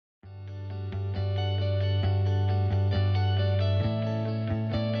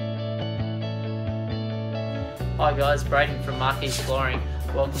Hi guys, Braden from Marquis Flooring.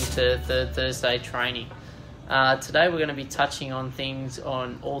 Welcome to Thursday training. Today we're going to be touching on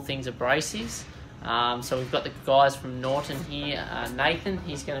all things abrasives. So we've got the guys from Norton here. Nathan,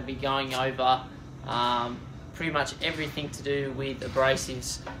 he's going to be going over pretty much everything to do with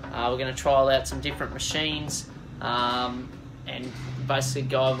abrasives. We're going to trial out some different machines and basically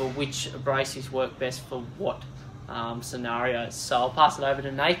go over which abrasives work best for what scenarios. So I'll pass it over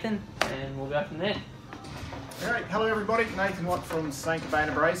to Nathan and we'll go from there. Alright, hello everybody, Nathan Watt from St.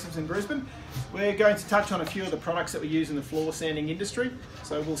 Abrasives in Brisbane. We're going to touch on a few of the products that we use in the floor sanding industry.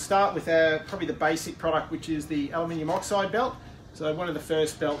 So we'll start with probably the basic product, which is the aluminium oxide belt. So one of the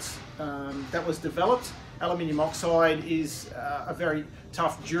first belts that was developed. Aluminium oxide is a very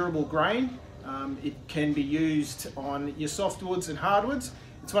tough, durable grain. It can be used on your softwoods and hardwoods.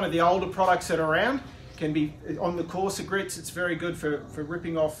 It's one of the older products that are around. It can be on the coarser grits. It's very good for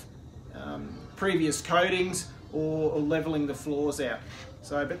ripping off previous coatings or leveling the floors out.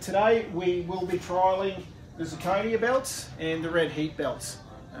 But today we will be trialling the zirconia belts and the red heat belts.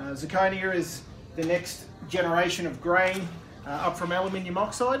 Zirconia is the next generation of grain up from aluminium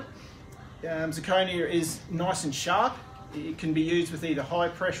oxide. Zirconia is nice and sharp. It can be used with either high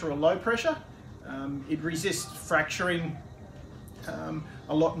pressure or low pressure. It resists fracturing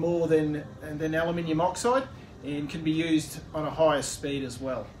a lot more than aluminium oxide, and can be used on a higher speed as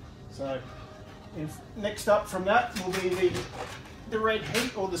well. Next up from that will be the red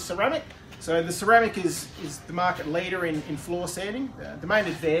heat or the ceramic. So the ceramic is the market leader in floor sanding. The main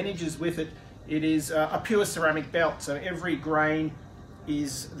advantage is with it is a pure ceramic belt. So every grain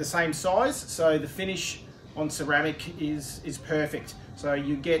is the same size. So the finish on ceramic is perfect. So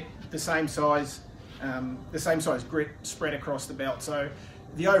you get the same size grit spread across the belt. So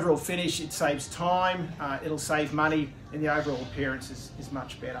the overall finish, it saves time, it'll save money, and the overall appearance is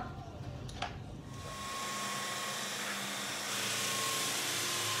much better.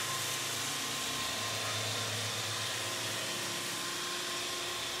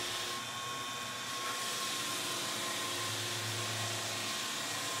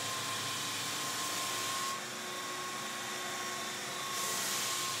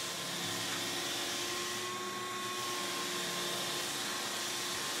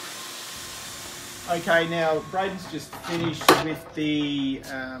 Okay, now Braden's just finished with the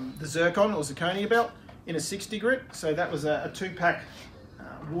zircon or zirconia belt in a 60 grit. So that was a 2-pack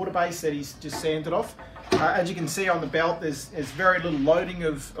water base that he's just sanded off. As you can see on the belt, there's very little loading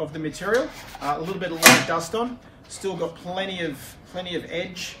of the material, a little bit of light dust on. Still got plenty of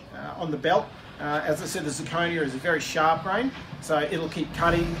edge on the belt. As I said, the zirconia is a very sharp grain, so it'll keep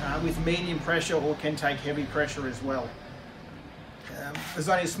cutting with medium pressure or can take heavy pressure as well. There's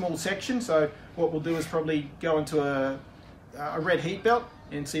only a small section, so what we'll do is probably go into a red heat belt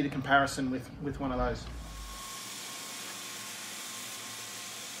and see the comparison with one of those.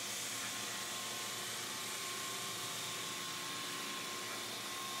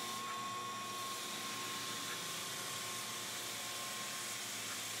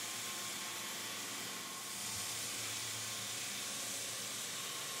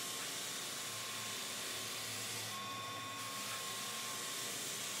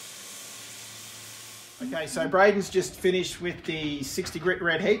 Okay, so Braden's just finished with the 60 grit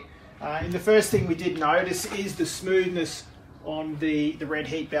red heat. And the first thing we did notice is the smoothness on the red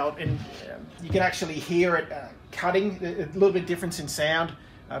heat belt, and you can actually hear it cutting. A little bit difference in sound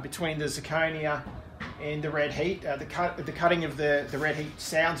between the zirconia and the red heat. The cutting of the red heat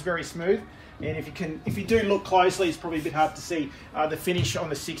sounds very smooth, and if you do look closely, it's probably a bit hard to see. The finish on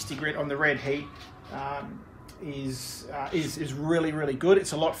the 60 grit on the red heat is really good.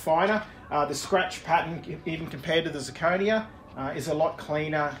 It's a lot finer. The scratch pattern, even compared to the zirconia, is a lot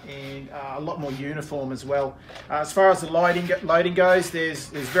cleaner and a lot more uniform as well. As far as the loading goes, there's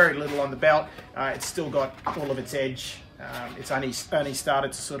very little on the belt. It's still got all of its edge. It's only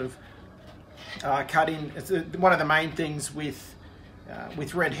started to sort of cut in. It's one of the main things with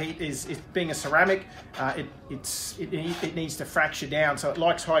red heat is being a ceramic. It needs to fracture down, so it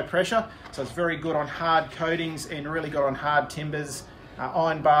likes high pressure. So it's very good on hard coatings and really good on hard timbers,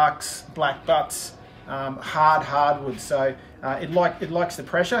 iron barks, black butts, hardwood. So it likes the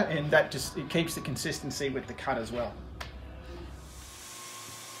pressure, and that it keeps the consistency with the cut as well.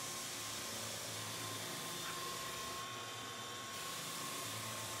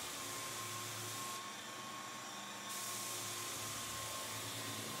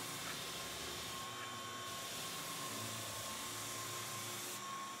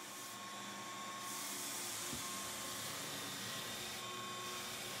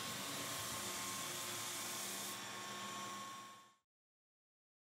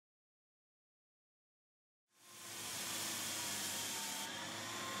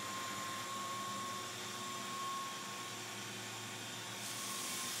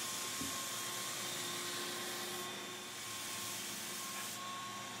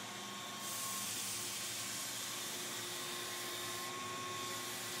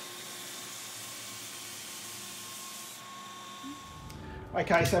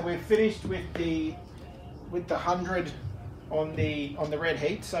 Okay, so we're finished with the 100 on the Red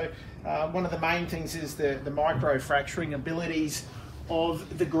Heat. So one of the main things is the micro fracturing abilities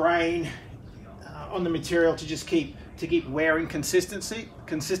of the grain on the material to just keep wearing consistently.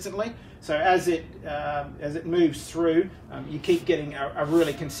 So as it moves through, you keep getting a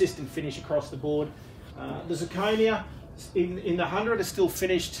really consistent finish across the board. The zirconia in the 100 is still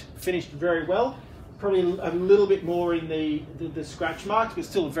finished very well. Probably a little bit more in the scratch marks, but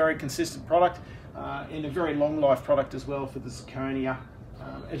still a very consistent product and a very long life product as well for the zirconia.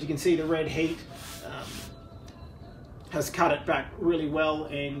 As you can see, the Red Heat has cut it back really well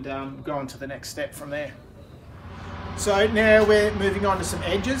and gone to the next step from there. So now we're moving on to some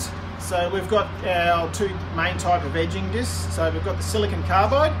edges. So we've got our two main type of edging discs. So we've got the silicon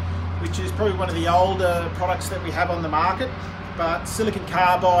carbide, which is probably one of the older products that we have on the market. But silicon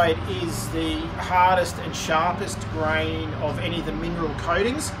carbide is the hardest and sharpest grain of any of the mineral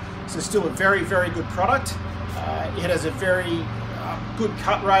coatings. So still a very, very good product. It has a very good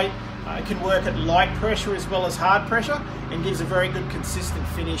cut rate. It can work at light pressure as well as hard pressure and gives a very good consistent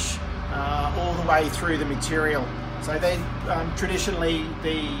finish all the way through the material. So then traditionally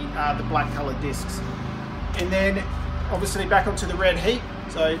the black coloured discs. And then obviously back onto the Red Heat.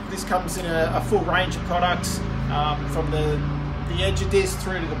 So this comes in a full range of products from the edge of disc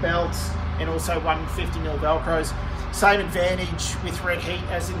through to the belts and also 150mm Velcros. Same advantage with Red Heat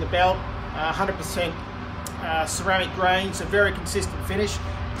as in the belt, 100% ceramic grain, so very consistent finish.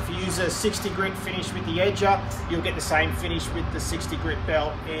 If you use a 60 grit finish with the edger, you'll get the same finish with the 60 grit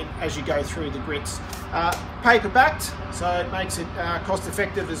belt and as you go through the grits. Paper backed, so it makes it cost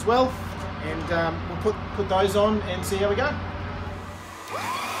effective as well. And we'll put those on and see how we go.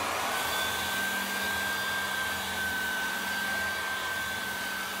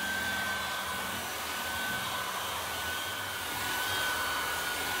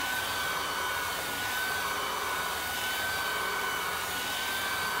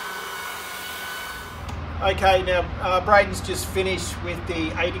 Okay, now Braden's just finished with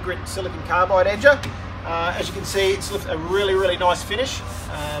the 80 grit silicon carbide edger. As you can see, it's a really, really nice finish.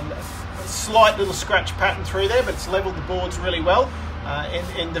 A slight little scratch pattern through there, but it's leveled the boards really well.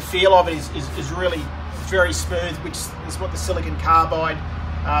 And the feel of it is really very smooth, which is what the silicon carbide,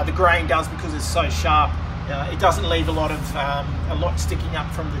 the grain does because it's so sharp. It doesn't leave a lot sticking up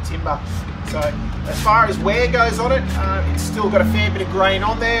from the timber. So as far as wear goes on it, it's still got a fair bit of grain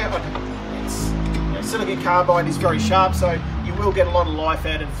on there. Silicon carbide is very sharp, so you will get a lot of life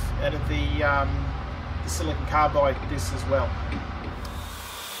out of the silicon carbide discs as well.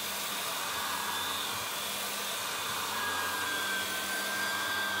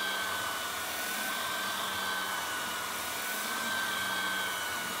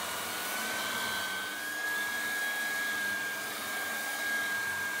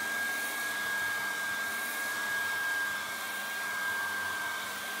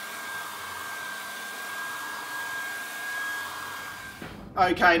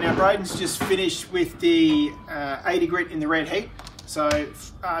 Okay, now Braden's just finished with the 80 grit in the Red Heat. So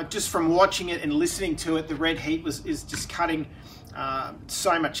just from watching it and listening to it, the Red Heat is just cutting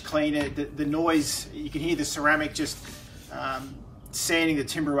so much cleaner. The noise, you can hear the ceramic just sanding the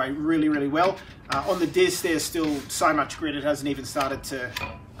timber away really, really well. On the disc, there's still so much grit, it hasn't even started to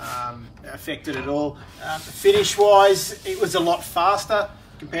affect it at all. Finish-wise, it was a lot faster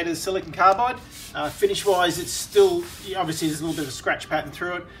compared to the silicon carbide. Finish-wise, it's still, obviously there's a little bit of a scratch pattern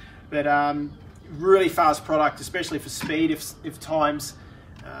through it, but really fast product, especially for speed if time's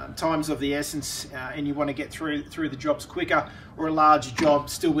of the essence and you want to get through the jobs quicker, or a larger job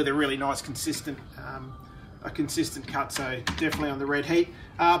still with a really nice consistent cut. So definitely on the Red Heat.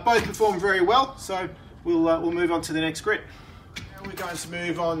 Both perform very well, so we'll move on to the next grit. Now we're going to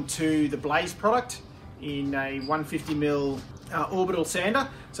move on to the Blaze product in a 150mm orbital sander.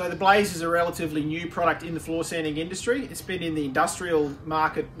 So the Blaze is a relatively new product in the floor sanding industry. It's been in the industrial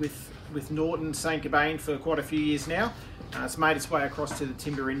market with Norton St. Gobain for quite a few years now. It's made its way across to the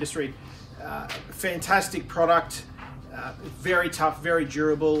timber industry. Fantastic product, very tough, very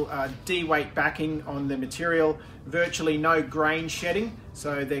durable, D-weight backing on the material, virtually no grain shedding,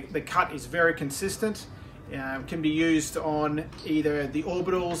 so the cut is very consistent. Can be used on either the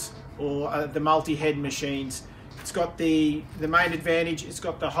orbitals or the multi-head machines. It's got the main advantage, it's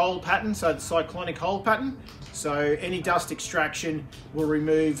got the hole pattern, so the cyclonic hole pattern. So any dust extraction will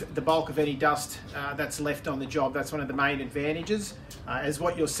remove the bulk of any dust that's left on the job. That's one of the main advantages, as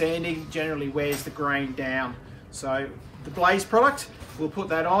what you're sanding generally wears the grain down. So the Blaze product, we'll put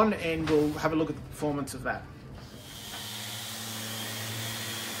that on and we'll have a look at the performance of that.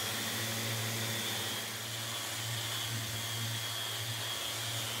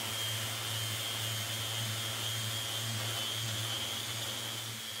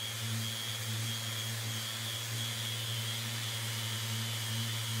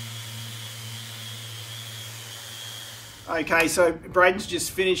 Okay, so Braden's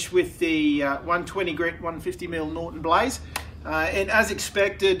just finished with the 120 grit 150mm Norton Blaze, and as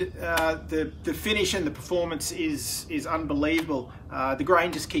expected, the finish and the performance is unbelievable. The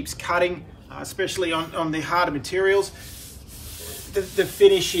grain just keeps cutting, especially on the harder materials. The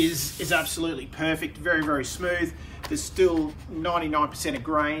finish is absolutely perfect, very, very smooth. There's still 99% of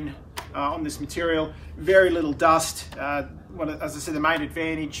grain on this material, very little dust. As I said, the main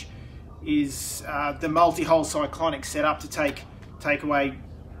advantage is the multi-hole cyclonic setup to take away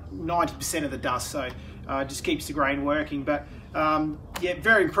 90% of the dust, so just keeps the grain working. But yeah,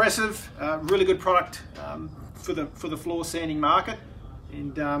 very impressive, really good product for the floor sanding market.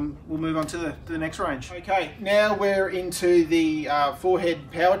 And we'll move on to the next range. Okay, now we're into the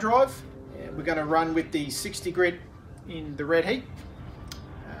 4-head power drive. We're going to run with the 60 grit in the Red Heat,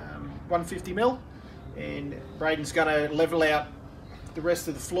 150mm, and Braden's going to level out the rest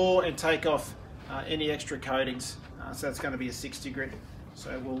of the floor and take off any extra coatings. So that's going to be a 60 grit.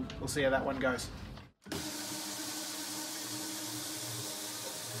 So we'll see how that one goes.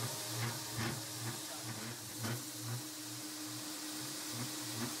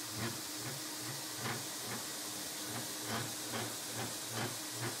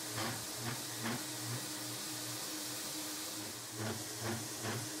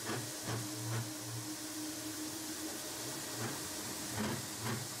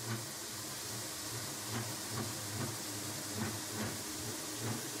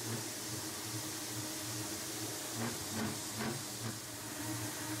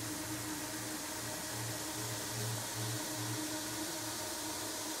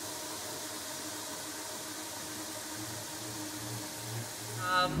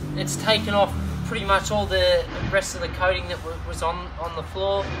 It's taken off pretty much all the rest of the coating that was on the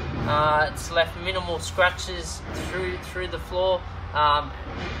floor. It's left minimal scratches through the floor,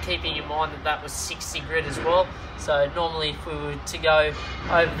 keeping in mind that was 60 grit as well. So normally if we were to go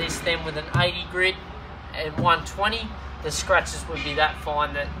over this then with an 80 grit and 120, the scratches would be that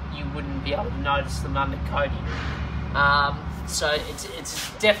fine that you wouldn't be able to notice them under coating. So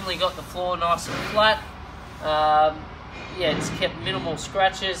it's definitely got the floor nice and flat. Yeah, it's kept minimal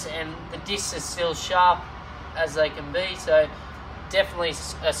scratches, and the discs are still sharp as they can be. So definitely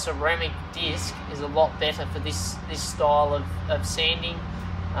a ceramic disc is a lot better for this style of sanding.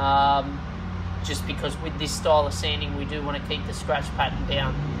 Just because with this style of sanding, we do want to keep the scratch pattern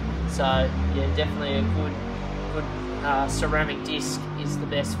down. So yeah, definitely a good ceramic disc is the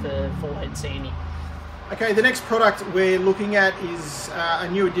best for 4-head sanding. Okay, the next product we're looking at is a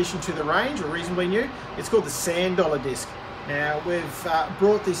new addition to the range, or reasonably new. It's called the Sand Dollar Disc. Now, we've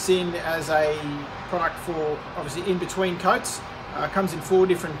brought this in as a product for obviously in between coats. Comes in 4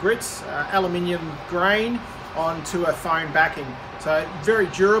 different grits, aluminium grain onto a foam backing. So very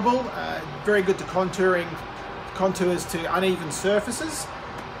durable, very good to contours to uneven surfaces.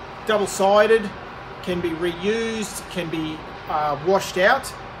 Double-sided, can be reused, can be washed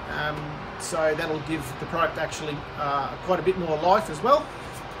out. So that'll give the product actually quite a bit more life as well,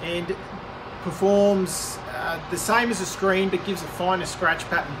 and performs the same as a screen but gives a finer scratch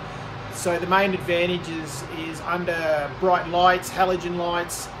pattern. So the main advantage is under bright lights, halogen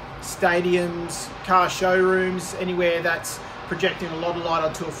lights, stadiums, car showrooms, anywhere that's projecting a lot of light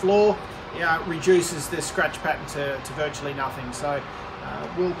onto a floor, reduces the scratch pattern to virtually nothing. So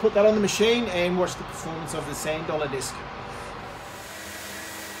we'll put that on the machine and watch the performance of the Sand Dollar Disc.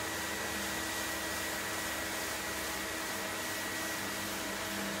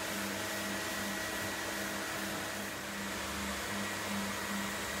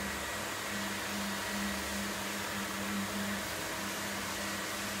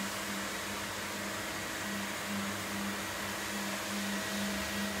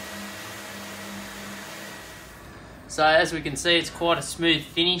 So as we can see, it's quite a smooth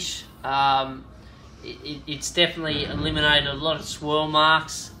finish. It's definitely eliminated a lot of swirl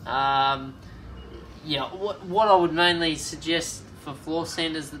marks. Yeah, what I would mainly suggest for floor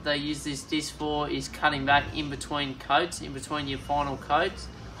sanders that they use this disc for is cutting back in between coats, in between your final coats.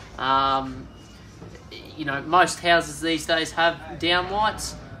 You know, most houses these days have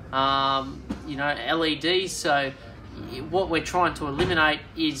downlights, you know, LEDs. So what we're trying to eliminate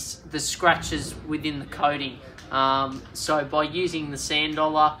is the scratches within the coating. So by using the Sand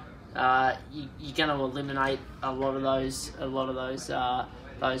Dollar, you're going to eliminate a lot of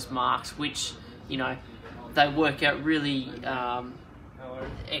those marks, which, you know, they work out really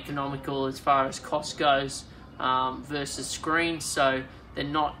economical as far as cost goes versus screens. So they're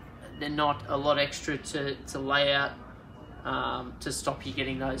not a lot extra to lay out to stop you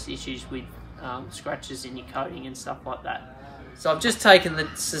getting those issues with scratches in your coating and stuff like that. So I've just taken the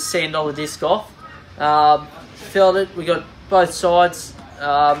Sand Dollar disc off. filled it. We got both sides.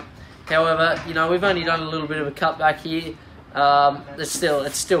 However, you know, we've only done a little bit of a cutback here.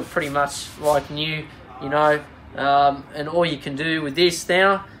 It's still pretty much like new, you know. And all you can do with this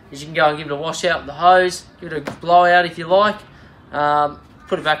now is you can go and give it a wash out with the hose, give it a blowout if you like,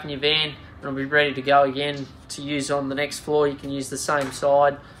 put it back in your van, and it'll be ready to go again to use on the next floor. You can use the same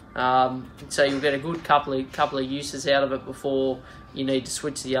side, so you'll get a good couple of uses out of it before you need to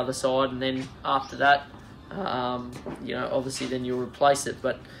switch to the other side, and then after that, you know, obviously then you'll replace it.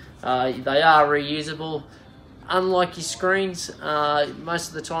 But they are reusable. Unlike your screens, most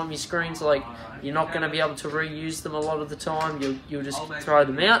of the time your screens, like, you're not going to be able to reuse them a lot of the time. You'll just throw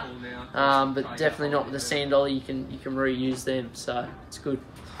them out, but definitely not with the sand dolly. You can reuse them, so it's good.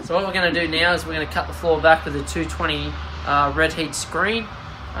 So what we're going to do now is we're going to cut the floor back with a 220 Red Heat screen,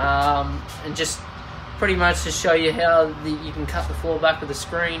 and just pretty much to show you how you can cut the floor back with a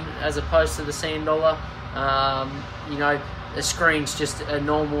screen as opposed to the sand dollar. You know, the screen's just a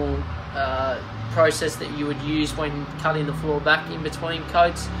normal process that you would use when cutting the floor back in between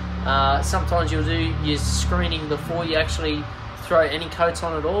coats. Sometimes you'll do your screening before you actually throw any coats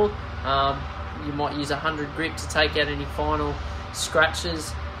on at all. You might use 100 grip to take out any final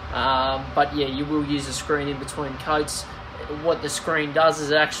scratches, but yeah, you will use a screen in between coats. What the screen does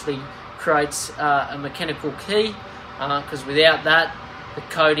is it actually creates a mechanical key, because without that, the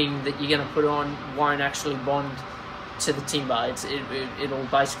coating that you're going to put on won't actually bond to the timber. It'll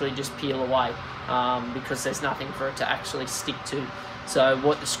basically just peel away, because there's nothing for it to actually stick to. So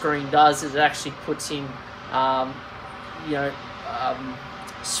what the screen does is it actually puts in, you know,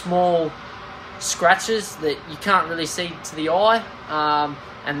 small scratches that you can't really see to the eye,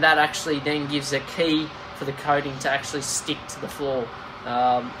 and that actually then gives a key for the coating to actually stick to the floor.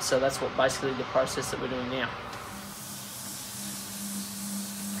 So that's what basically the process that we're doing now.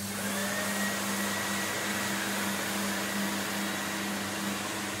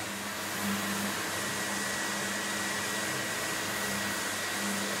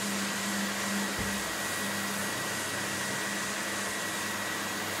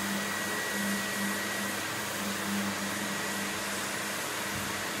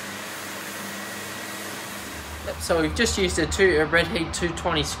 So we've just used a Red Heat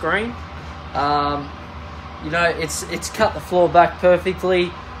 220 screen. You know, it's cut the floor back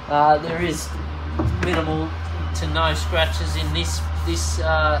perfectly. There is minimal to no scratches in this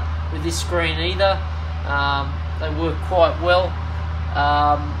with this screen either. They work quite well.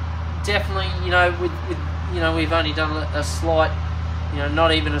 Definitely, you know, with you know, we've only done a slight, you know,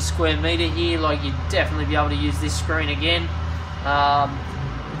 not even a square meter here. Like, you'd definitely be able to use this screen again.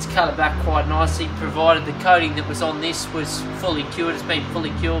 It's cut it back quite nicely, provided the coating that was on this was fully cured. It's been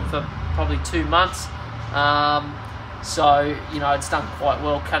fully cured for probably 2 months. So, you know, it's done quite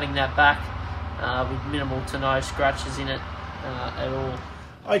well cutting that back with minimal to no scratches in it at all.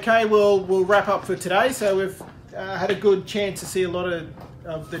 Okay, we'll wrap up for today. So we've had a good chance to see a lot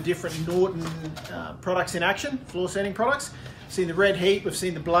of the different Norton products in action, floor sanding products. We've seen the Red Heat, we've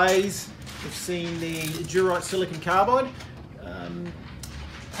seen the Blaze, we've seen the Durite silicon carbide.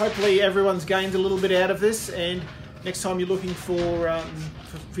 Hopefully everyone's gained a little bit out of this, and next time you're looking for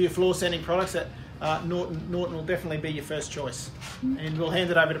your floor sanding products, that Norton will definitely be your first choice. And we'll hand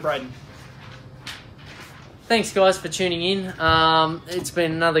it over to Braden. Thanks guys for tuning in. It's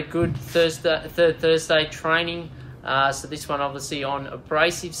been another good third Thursday training. So this one obviously on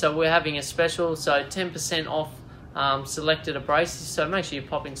abrasive. So we're having a special, so 10% off selected abrasives. So make sure you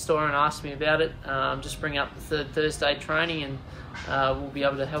pop in store and ask me about it. Just bring up the third Thursday training, and we'll be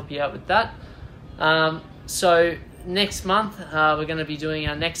able to help you out with that. So next month we're going to be doing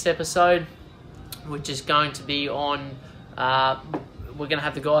our next episode, which is going to be on, we're going to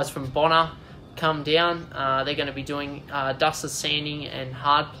have the guys from Bonner come down. They're going to be doing dustless sanding and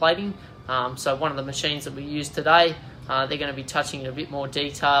hard plating. So one of the machines that we use today, they're going to be touching in a bit more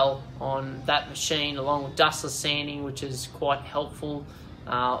detail on that machine, along with dustless sanding, which is quite helpful.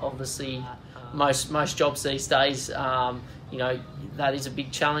 Obviously most jobs these days, you know, that is a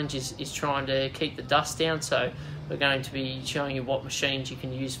big challenge, is trying to keep the dust down. So we're going to be showing you what machines you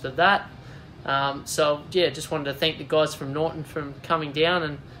can use for that. So yeah, just wanted to thank the guys from Norton for coming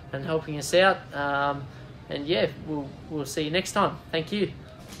down and helping us out. And yeah, we'll see you next time. Thank you.